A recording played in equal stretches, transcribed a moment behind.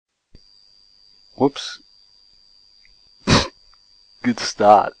Whoops. Good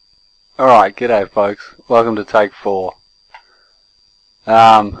start. Alright, g'day folks. Welcome to take 4.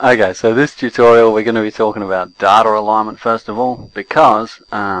 Okay, so this tutorial we're going to be talking about data alignment first of all, because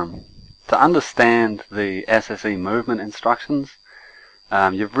to understand the SSE movement instructions,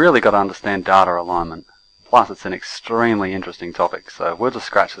 you've really got to understand data alignment. Plus it's an extremely interesting topic, so we'll just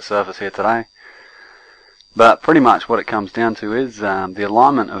scratch the surface here today. But pretty much what it comes down to is the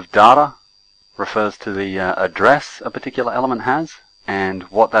alignment of data refers to the address a particular element has and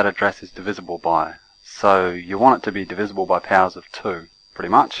what that address is divisible by. So you want it to be divisible by powers of 2, pretty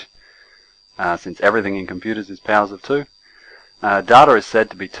much, since everything in computers is powers of 2. Data is said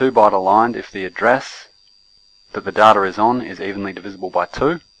to be 2-byte aligned if the address that the data is on is evenly divisible by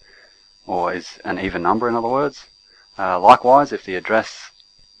 2, or is an even number in other words. Likewise, if the address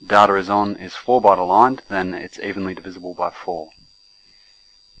data is on is 4-byte aligned, then it's evenly divisible by 4.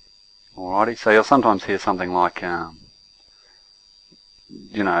 Alrighty, so you'll sometimes hear something like, data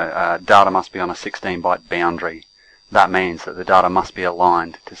must be on a 16-byte boundary. That means that the data must be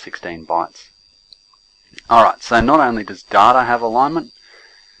aligned to 16 bytes. Alright, so not only does data have alignment,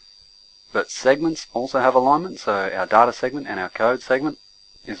 but segments also have alignment. So our data segment and our code segment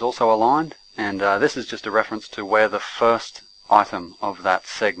is also aligned, and this is just a reference to where the first item of that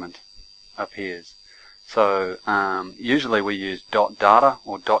segment appears. So usually we use .data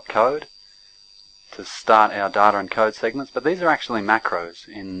or .code to start our data and code segments, but these are actually macros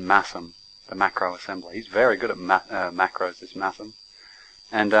in MASM, the macro assembly. He's very good at macros, this MASM.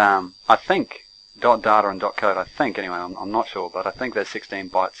 And I think .data and .code, anyway, I'm not sure, but I think they're 16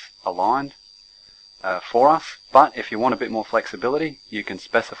 bytes aligned for us. But if you want a bit more flexibility, you can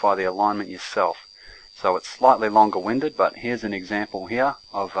specify the alignment yourself. So it's slightly longer winded, but here's an example here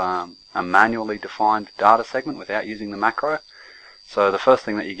of a manually defined data segment without using the macro. So the first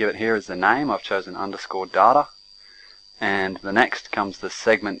thing that you give it here is the name. I've chosen _data. And the next comes the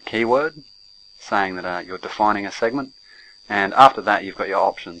segment keyword, saying that you're defining a segment. And after that you've got your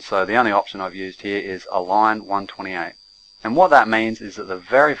options. So the only option I've used here is align 128. And what that means is that the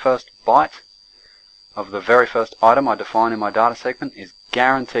very first byte of the very first item I define in my data segment is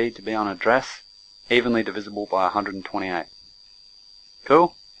guaranteed to be on address evenly divisible by 128.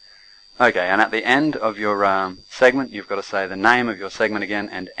 Cool? Okay, and at the end of your segment, you've got to say the name of your segment again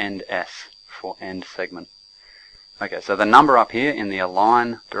and end S for end segment. Okay, so the number up here in the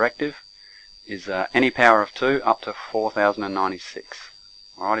align directive is any power of 2 up to 4096.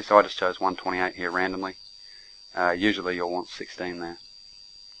 Alrighty, so I just chose 128 here randomly. Usually you'll want 16 there.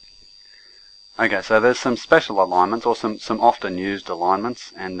 Okay, so there's some special alignments, or some often used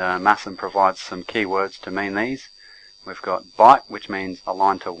alignments, and MASM provides some keywords to mean these. We've got byte, which means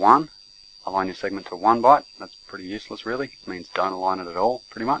align to 1. Align your segment to 1 byte. That's pretty useless, really. It means don't align it at all,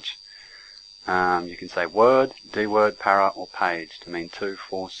 pretty much. You can say word, dword, para, or page to mean 2,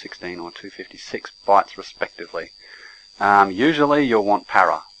 4, 16, or 256 bytes respectively. Usually you'll want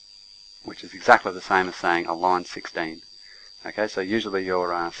para, which is exactly the same as saying align 16. Okay, so usually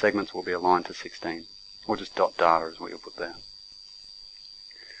your segments will be aligned to 16, or just .data is what you'll put there.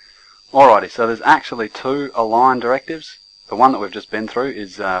 Alrighty, so there's actually 2 align directives. The one that we've just been through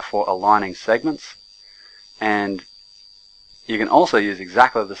is for aligning segments, and you can also use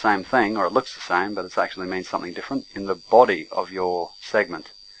exactly the same thing, or it looks the same, but it actually means something different, in the body of your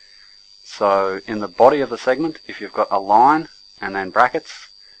segment. So in the body of the segment, if you've got align and then brackets,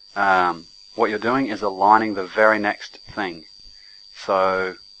 what you're doing is aligning the very next thing.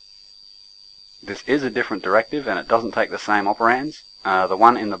 So this is a different directive and it doesn't take the same operands. The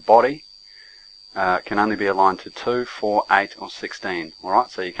one in the body can only be aligned to 2, 4, 8 or 16. Alright,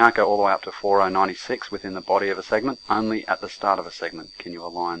 so you can't go all the way up to 4096 within the body of a segment. Only at the start of a segment can you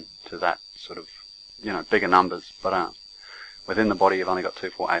align to that sort of, bigger numbers. But within the body you've only got 2,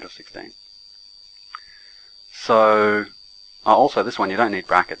 4, 8 or 16. So also this one you don't need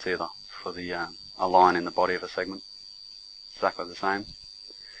brackets either for the align in the body of a segment. Exactly the same.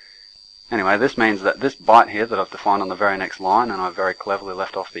 Anyway, this means that this byte here that I've defined on the very next line, and I've very cleverly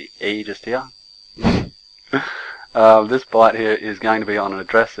left off the E just here, this byte here is going to be on an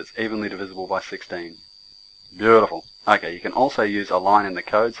address that's evenly divisible by 16. Beautiful. Okay, you can also use align in the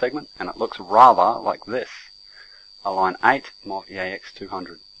code segment, and it looks rather like this. Align 8 MOV EAX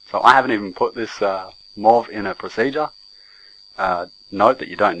 200. So I haven't even put this MOV in a procedure. Note that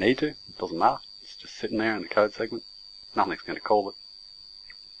you don't need to. It doesn't matter. It's just sitting there in the code segment. Nothing's going to call it.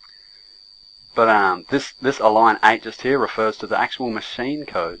 But this align 8 just here refers to the actual machine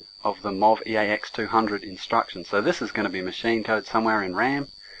code of the MOV EAX 200 instruction. So this is going to be machine code somewhere in RAM,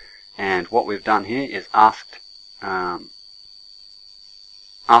 and what we've done here is asked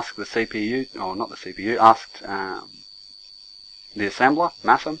ask the CPU, or not the CPU, asked the assembler,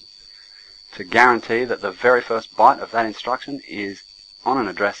 MASM, to guarantee that the very first byte of that instruction is on an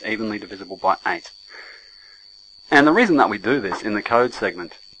address evenly divisible by 8. And the reason that we do this in the code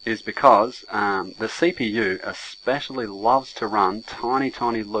segment is because the CPU especially loves to run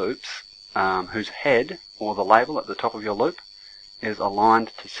tiny loops whose head, or the label at the top of your loop, is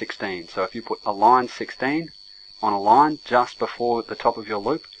aligned to 16. So if you put aligned 16 on a line just before the top of your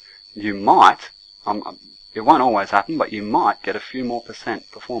loop, you might, it won't always happen, but you might get a few more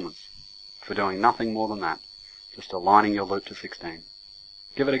 % performance for doing nothing more than that, just aligning your loop to 16.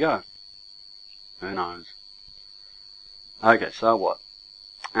 Give it a go. Who knows? Okay, so what?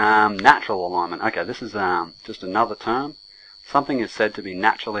 Natural alignment. Okay, this is just another term. Something is said to be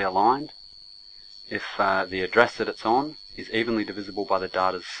naturally aligned if the address that it's on is evenly divisible by the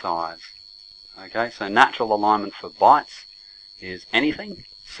data's size. Okay, so natural alignment for bytes is anything,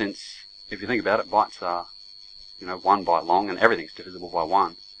 since if you think about it, bytes are 1 byte long and everything's divisible by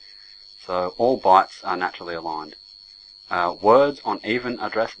 1. So all bytes are naturally aligned. Words on even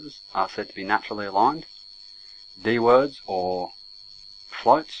addresses are said to be naturally aligned. D words or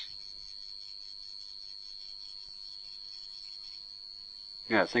floats,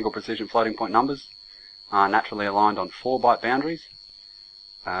 single precision floating point numbers are naturally aligned on 4-byte boundaries.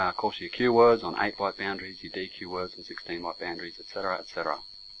 Of course, your Q words on 8-byte boundaries, your DQ words on 16-byte boundaries, etc., etc.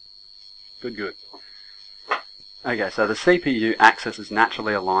 Good. Okay, so the CPU accesses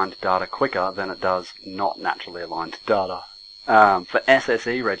naturally aligned data quicker than it does not naturally aligned data. For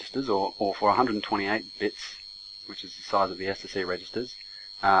SSE registers, or for 128 bits, which is the size of the SSE registers,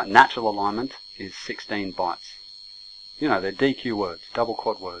 natural alignment is 16 bytes. They're DQ words, double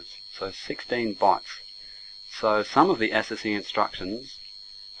quad words, so 16 bytes. So some of the SSE instructions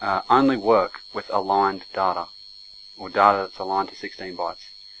only work with aligned data, or data that's aligned to 16 bytes.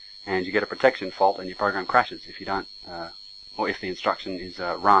 And you get a protection fault and your program crashes if you don't, or if the instruction is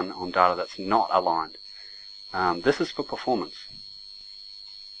run on data that's not aligned. This is for performance,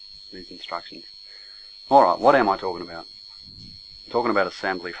 these instructions. Alright, what am I talking about? I'm talking about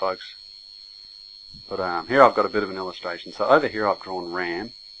assembly, folks. But here I've got a bit of an illustration. So over here I've drawn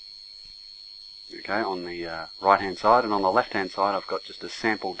RAM, okay, on the right hand side, and on the left hand side I've got just a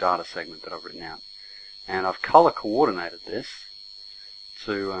sample data segment that I've written out. And I've color coordinated this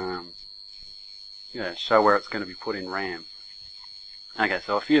to show where it's going to be put in RAM. Okay,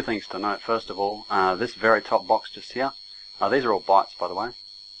 so a few things to note. First of all, this very top box just here, these are all bytes, by the way,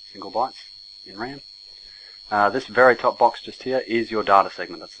 single bytes in RAM. This very top box just here is your data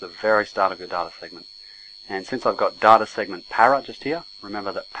segment. That's the very start of your data segment. And since I've got data segment para just here,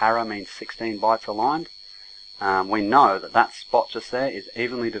 remember that para means 16 bytes aligned, we know that that spot just there is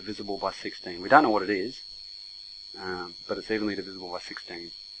evenly divisible by 16. We don't know what it is, but it's evenly divisible by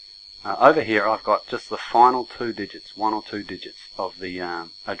 16. Over here I've got just the final 2 digits, 1 or 2 digits of the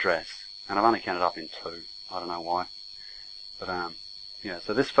address, and I've only counted up in 2. I don't know why. But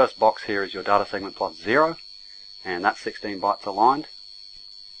so this first box here is your data segment plus 0, and that's 16 bytes aligned.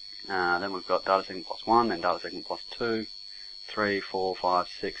 Then we've got data segment plus 1, then data segment plus 2, 3, 4, 5,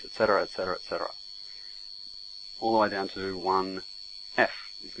 6, etc., etc., etc. All the way down to 1F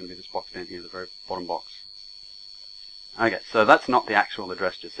is going to be this box down here, the very bottom box. Okay, so that's not the actual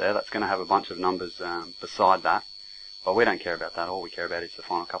address just there. That's going to have a bunch of numbers beside that. But we don't care about that. All we care about is the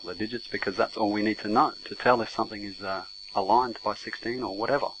final couple of digits, because that's all we need to know to tell if something is aligned by 16 or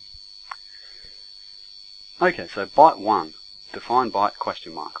whatever. Okay, so byte 1, define byte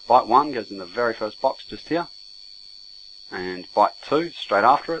question mark. Byte 1 goes in the very first box just here, and byte 2 straight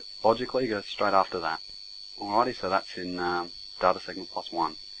after it, logically goes straight after that. Alrighty, so that's in data segment plus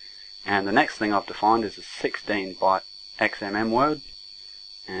 1. And the next thing I've defined is a 16 byte XMM word,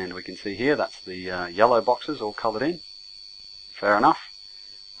 and we can see here that's the yellow boxes all coloured in. Fair enough.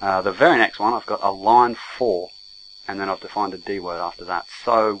 The very next one I've got a line 4, and then I've defined a D word after that.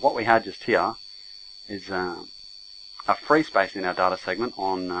 So what we had just here is a free space in our data segment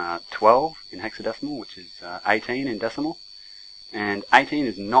on 12 in hexadecimal, which is 18 in decimal, and 18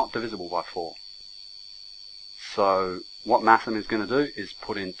 is not divisible by 4. So what MASM is going to do is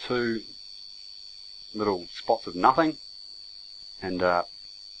put in 2 little spots of nothing and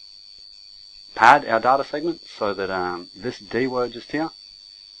pad our data segment so that this D word just here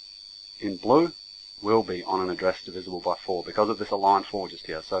in blue will be on an address divisible by 4 because of this align 4 just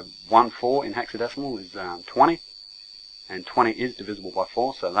here. So 1/4 in hexadecimal is 20, and 20 is divisible by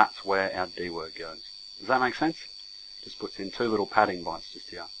 4, so that's where our D word goes. Does that make sense? Just puts in 2 little padding bytes just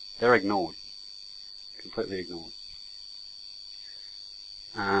here. They're ignored. Completely ignored.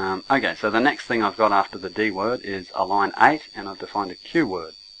 Okay, so the next thing I've got after the D word is align 8, and I've defined a Q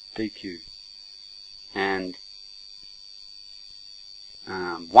word. DQ. And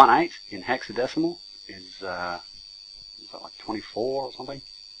 1/8 in hexadecimal is that like 24 or something?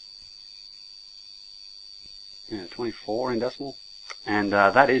 Yeah, 24 in decimal. And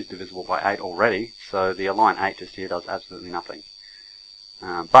that is divisible by 8 already, so the align 8 just here does absolutely nothing.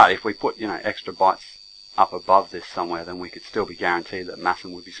 But if we put, extra bytes up above this somewhere, then we could still be guaranteed that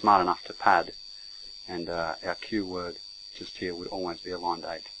Masson would be smart enough to pad, and our Q word just here would always be aligned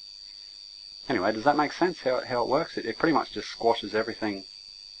 8. Anyway, does that make sense how it works? It pretty much just squashes everything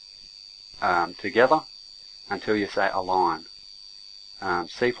together until you say align.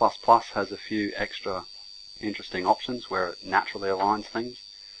 C++ has a few extra interesting options where it naturally aligns things,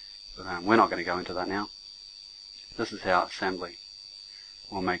 but we're not going to go into that now. This is how assembly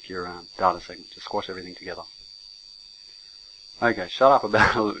will make your data segment, just squash everything together. Okay, shut up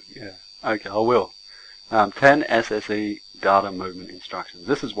about it. Yeah, okay, I will. 10 SSE data movement instructions.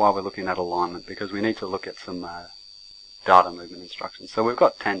 This is why we're looking at alignment, because we need to look at some data movement instructions. So we've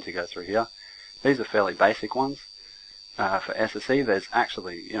got 10 to go through here. These are fairly basic ones. For SSE, there's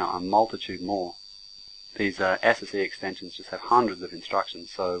actually a multitude more. These SSE extensions just have hundreds of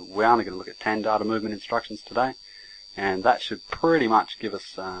instructions, so we're only going to look at 10 data movement instructions today, and that should pretty much give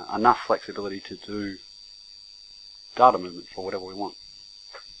us enough flexibility to do data movement for whatever we want.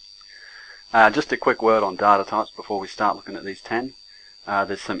 Just a quick word on data types before we start looking at these 10.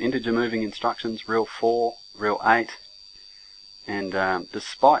 There's some integer moving instructions, real 4, real 8, and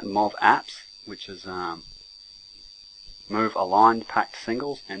despite MOV apps, which is move aligned packed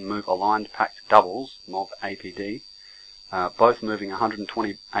singles and move aligned packed doubles, MOV APD, both moving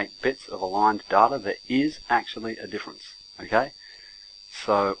 128 bits of aligned data, there is actually a difference. Okay,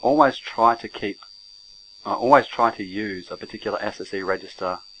 so always try to use a particular SSE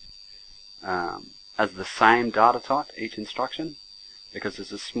register as the same data type each instruction, because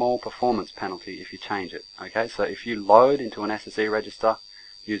there's a small performance penalty if you change it. Okay, so if you load into an SSE register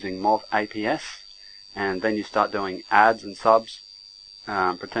using MOV APS, and then you start doing adds and subs,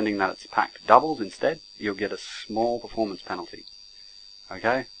 pretending that it's packed doubles instead, you'll get a small performance penalty.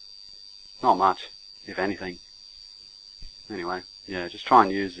 Okay? Not much, if anything. Anyway, yeah, just try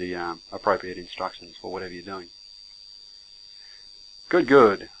and use the appropriate instructions for whatever you're doing.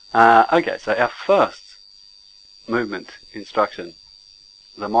 Good. Okay, so our first movement instruction,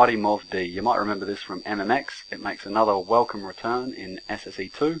 the mighty MOV D. You might remember this from MMX. It makes another welcome return in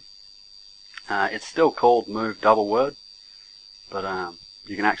SSE2. It's still called move double word, but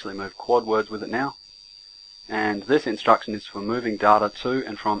you can actually move quad words with it now. And this instruction is for moving data to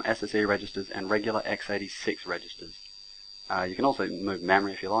and from SSE registers and regular x86 registers. You can also move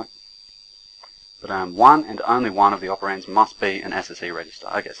memory if you like. But one and only one of the operands must be an SSE register.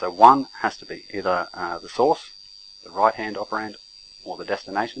 Okay, so one has to be either the source, the right-hand operand, or the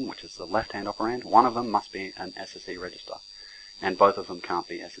destination, which is the left-hand operand. One of them must be an SSE register, and both of them can't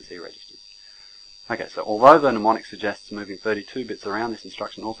be SSE registers. Okay, so although the mnemonic suggests moving 32 bits around, this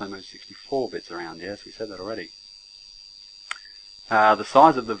instruction also moves 64 bits around. Yes, we said that already. The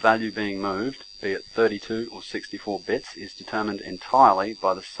size of the value being moved, be it 32 or 64 bits, is determined entirely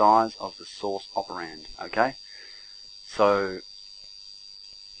by the size of the source operand. Okay, so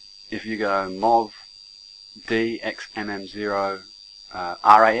if you go MOV D XMM0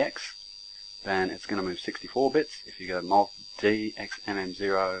 RAX, then it's going to move 64 bits. If you go MOV D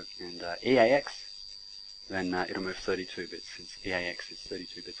XMM0 and EAX, then it'll move 32 bits, since EAX is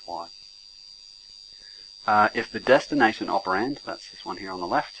 32 bits wide. If the destination operand, that's this one here on the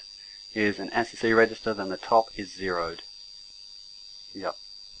left, is an SSE register, then the top is zeroed. Yep,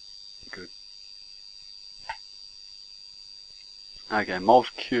 good. Okay,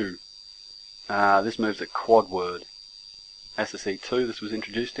 MOV Q. This moves a quad word. SSE2 this was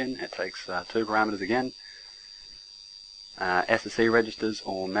introduced in. It takes two parameters again. SSE registers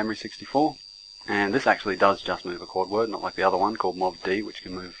or memory 64. And this actually does just move a quad word, not like the other one called MOV D, which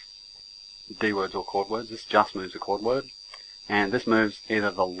can move D words or quad words. This just moves a quad word. And this moves either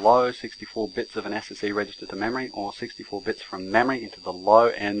the low 64 bits of an SSE register to memory, or 64 bits from memory into the low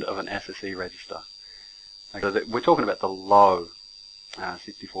end of an SSE register. Okay, so we're talking about the low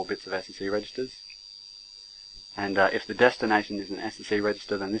 64 bits of SSE registers. And if the destination is an SSE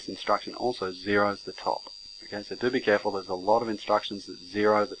register, then this instruction also zeroes the top. Okay, so do be careful. There's a lot of instructions that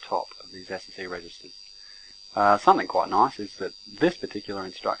zero the top of these SSE registers. Something quite nice is that this particular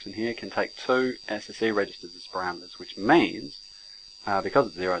instruction here can take two SSE registers as parameters, which means, because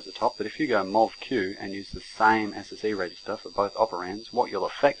it zeroes the top, that if you go MOV Q and use the same SSE register for both operands, what you'll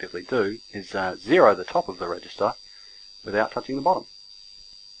effectively do is zero the top of the register without touching the bottom.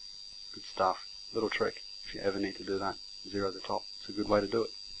 Good stuff. Little trick if you ever need to do that. Zero the top. It's a good way to do it.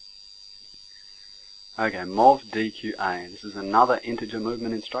 Okay, mov DQA. This is another integer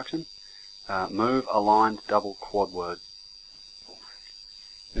movement instruction. Move aligned double quad word.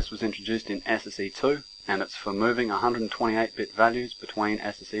 This was introduced in SSE 2, and it's for moving 128-bit values between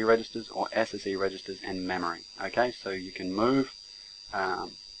SSE registers or SSE registers and memory. Okay, so you can move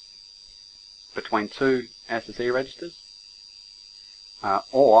between two SSE registers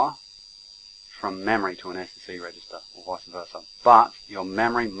or from memory to an SSE register or vice versa. But your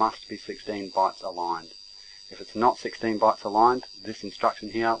memory must be 16 bytes aligned. If it's not 16 bytes aligned, this instruction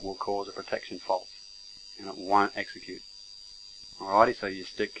here will cause a protection fault and it won't execute. Alrighty, so you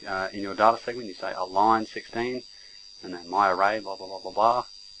stick in your data segment, you say align 16 and then my array, blah blah blah blah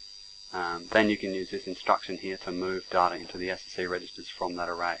blah. Then you can use this instruction here to move data into the SSE registers from that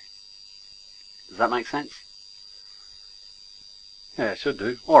array. Does that make sense? Yeah, it should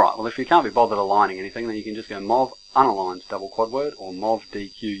do. Alright, well if you can't be bothered aligning anything, then you can just go mov unaligned double quad word or mov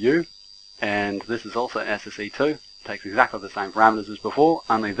DQU. And this is also SSE 2. It takes exactly the same parameters as before,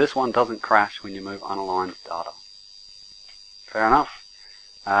 only this one doesn't crash when you move unaligned data. Fair enough.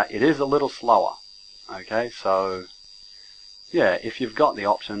 It is a little slower. Okay, so yeah, if you've got the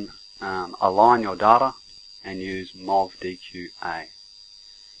option, align your data and use mov DQA.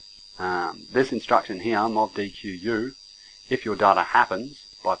 This instruction here, mov DQU, if your data happens,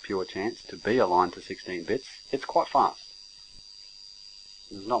 by pure chance, to be aligned to 16 bits, it's quite fast.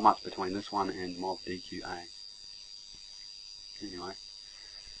 There's not much between this one and mov DQA. Anyway.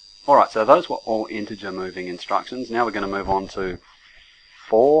 Alright, so those were all integer moving instructions. Now we're going to move on to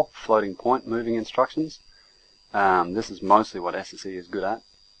 4 floating point moving instructions. This is mostly what SSE is good at.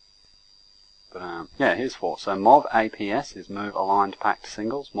 But yeah, here's 4. So mov APS is move aligned packed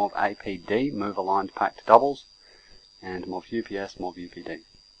singles, mov APD, move aligned packed doubles, and mov UPS, mov UPD.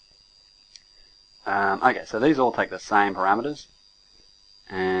 Okay, so these all take the same parameters,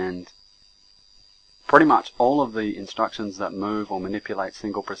 and pretty much all of the instructions that move or manipulate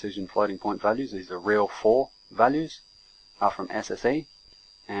single precision floating point values, these are real 4 values, are from SSE,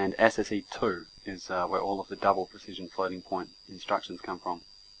 and SSE 2 is where all of the double precision floating point instructions come from.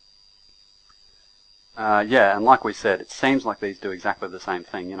 Yeah, and like we said, it seems like these do exactly the same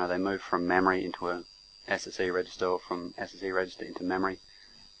thing. You know, they move from memory into a SSE register or from SSE register into memory.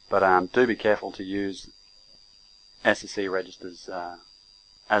 But do be careful to use SSE registers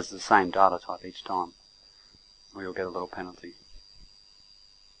as the same data type each time, or you'll get a little penalty.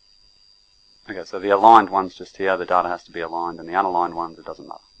 Okay, so the aligned ones just here, the data has to be aligned, and the unaligned ones, it doesn't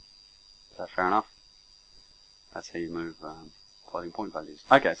matter. Is that fair enough? That's how you move floating point values.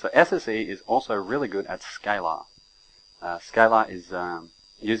 Okay, so SSE is also really good at Scalar. Scalar is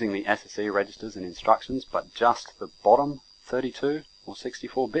using the SSE registers and instructions, but just the bottom 32 or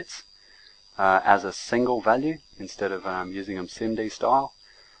 64 bits as a single value instead of using them SIMD style.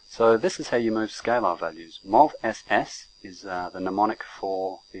 So this is how you move scalar values. Mov SS is the mnemonic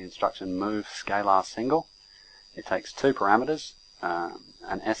for the instruction move scalar single. It takes 2 parameters,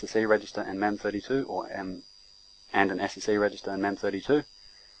 an SSE register and mem32, or and an SSE register and mem32.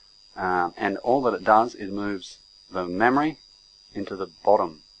 And all that it does is moves the memory into the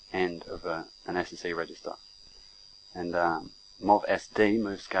bottom end of an SSE register. And mov SD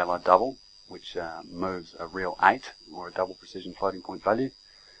moves scalar double, which moves a real 8 or a double precision floating point value.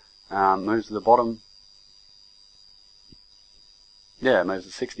 Moves the bottom, yeah, moves a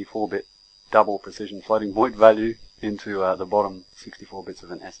 64-bit double precision floating point value into the bottom 64 bits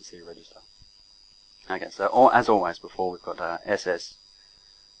of an SSE register. Okay, so as always before, we've got SS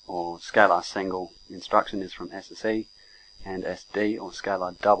or scalar single instruction is from SSE, and SD or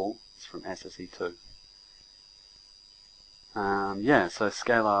scalar double is from SSE2. Yeah, so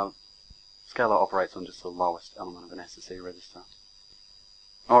scalar operates on just the lowest element of an SSE register.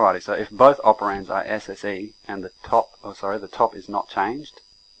 Alrighty, so if both operands are SSE and the top is not changed,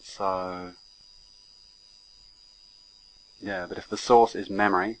 so yeah, but if the source is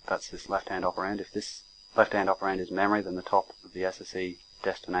memory, that's this left-hand operand. If this left-hand operand is memory, then the top of the SSE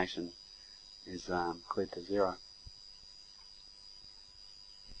destination is cleared to 0.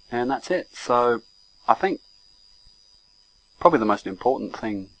 And that's it. So I think probably the most important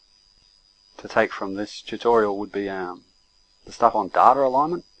thing to take from this tutorial would be the stuff on data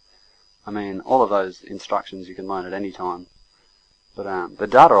alignment. I mean, all of those instructions you can learn at any time, but the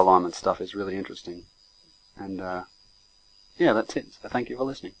data alignment stuff is really interesting. And yeah, that's it. So thank you for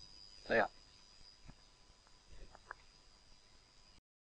listening. See ya.